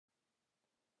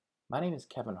My name is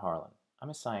Kevin Harlan.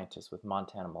 I'm a scientist with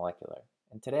Montana Molecular,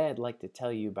 and today I'd like to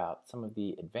tell you about some of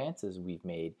the advances we've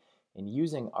made in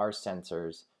using our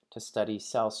sensors to study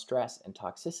cell stress and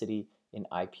toxicity in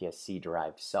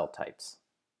iPSC-derived cell types.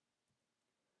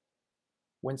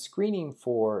 When screening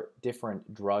for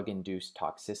different drug-induced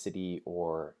toxicity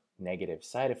or negative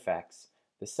side effects,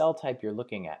 the cell type you're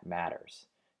looking at matters.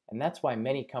 And that's why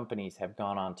many companies have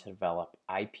gone on to develop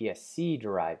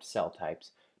iPSC-derived cell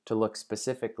types to look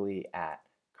specifically at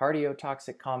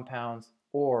cardiotoxic compounds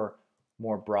or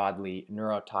more broadly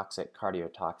neurotoxic,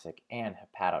 cardiotoxic, and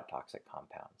hepatotoxic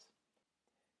compounds.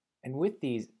 And with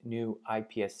these new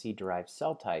iPSC-derived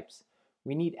cell types,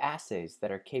 we need assays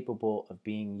that are capable of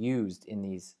being used in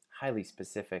these highly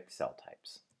specific cell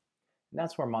types. And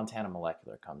that's where Montana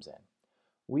Molecular comes in.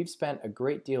 We've spent a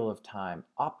great deal of time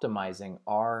optimizing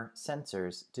our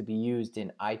sensors to be used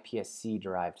in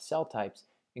iPSC-derived cell types,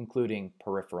 including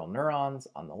peripheral neurons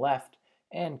on the left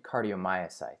and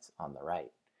cardiomyocytes on the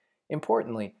right.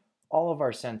 Importantly, all of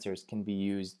our sensors can be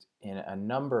used in a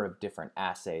number of different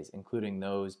assays, including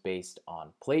those based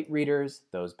on plate readers,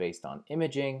 those based on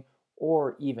imaging,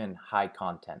 or even high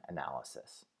content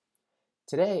analysis.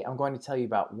 Today, I'm going to tell you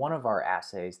about one of our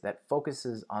assays that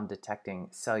focuses on detecting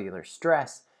cellular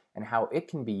stress and how it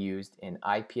can be used in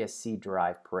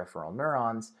iPSC-derived peripheral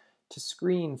neurons to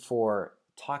screen for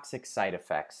toxic side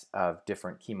effects of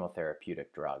different chemotherapeutic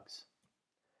drugs.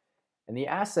 And the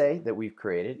assay that we've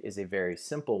created is a very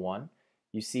simple one.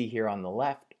 You see here on the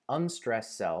left,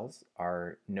 unstressed cells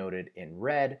are noted in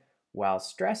red, while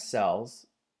stressed cells,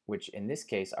 which in this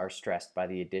case are stressed by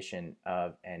the addition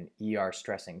of an ER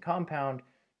stressing compound,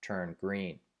 turn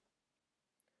green.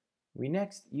 We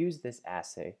next use this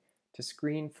assay to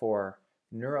screen for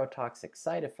neurotoxic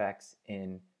side effects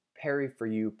in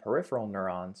peri-for-you peripheral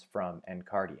neurons from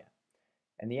endocardia.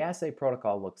 And the assay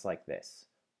protocol looks like this.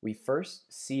 We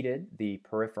first seeded the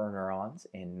peripheral neurons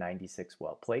in 96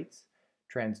 well plates,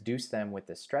 transduced them with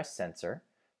the stress sensor,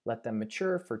 let them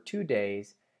mature for 2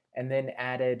 days, and then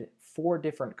added 4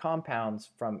 different compounds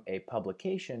from a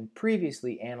publication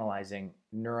previously analyzing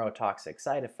neurotoxic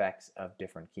side effects of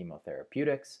different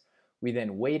chemotherapeutics. We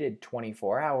then waited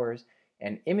 24 hours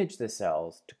and imaged the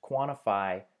cells to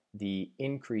quantify the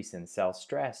increase in cell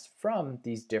stress from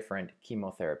these different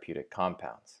chemotherapeutic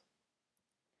compounds.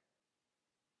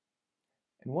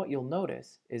 And what you'll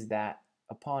notice is that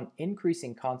upon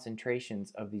increasing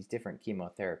concentrations of these different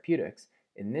chemotherapeutics,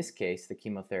 in this case the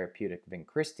chemotherapeutic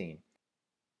vincristine,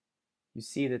 you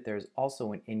see that there's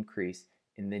also an increase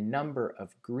in the number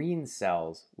of green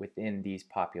cells within these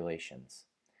populations.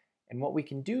 And what we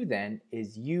can do then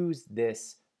is use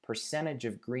this percentage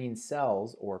of green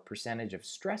cells or percentage of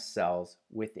stress cells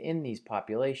within these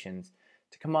populations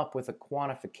to come up with a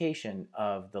quantification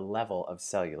of the level of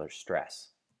cellular stress.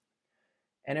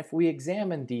 And if we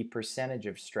examine the percentage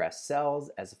of stress cells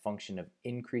as a function of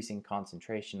increasing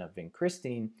concentration of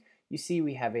vincristine, you see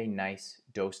we have a nice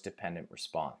dose-dependent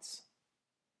response.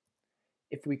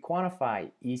 If we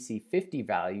quantify EC50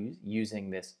 values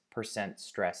using this percent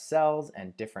stress cells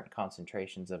and different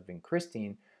concentrations of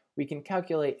vincristine, we can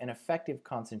calculate an effective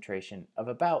concentration of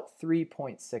about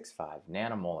 3.65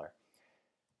 nanomolar.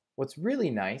 What's really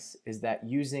nice is that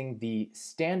using the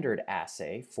standard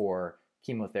assay for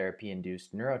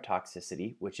chemotherapy-induced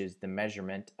neurotoxicity, which is the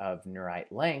measurement of neurite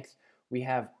length, we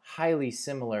have highly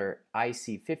similar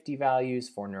IC50 values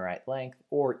for neurite length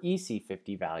or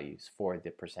EC50 values for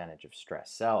the percentage of stress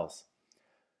cells.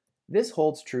 This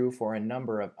holds true for a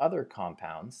number of other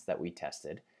compounds that we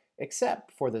tested,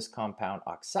 except for this compound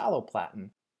oxaliplatin,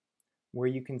 where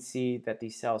you can see that the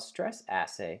cell stress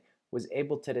assay was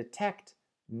able to detect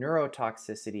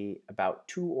neurotoxicity about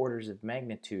 2 orders of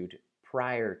magnitude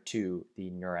prior to the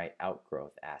neurite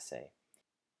outgrowth assay.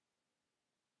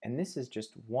 And this is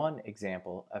just one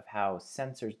example of how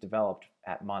sensors developed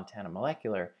at Montana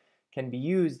Molecular can be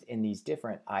used in these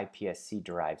different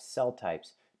iPSC-derived cell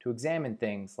types to examine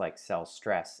things like cell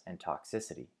stress and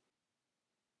toxicity.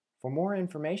 For more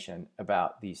information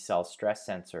about the cell stress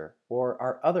sensor or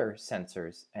our other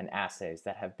sensors and assays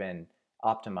that have been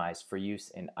optimized for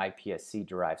use in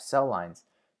iPSC-derived cell lines,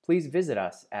 please visit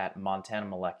us at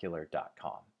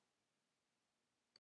montanamolecular.com.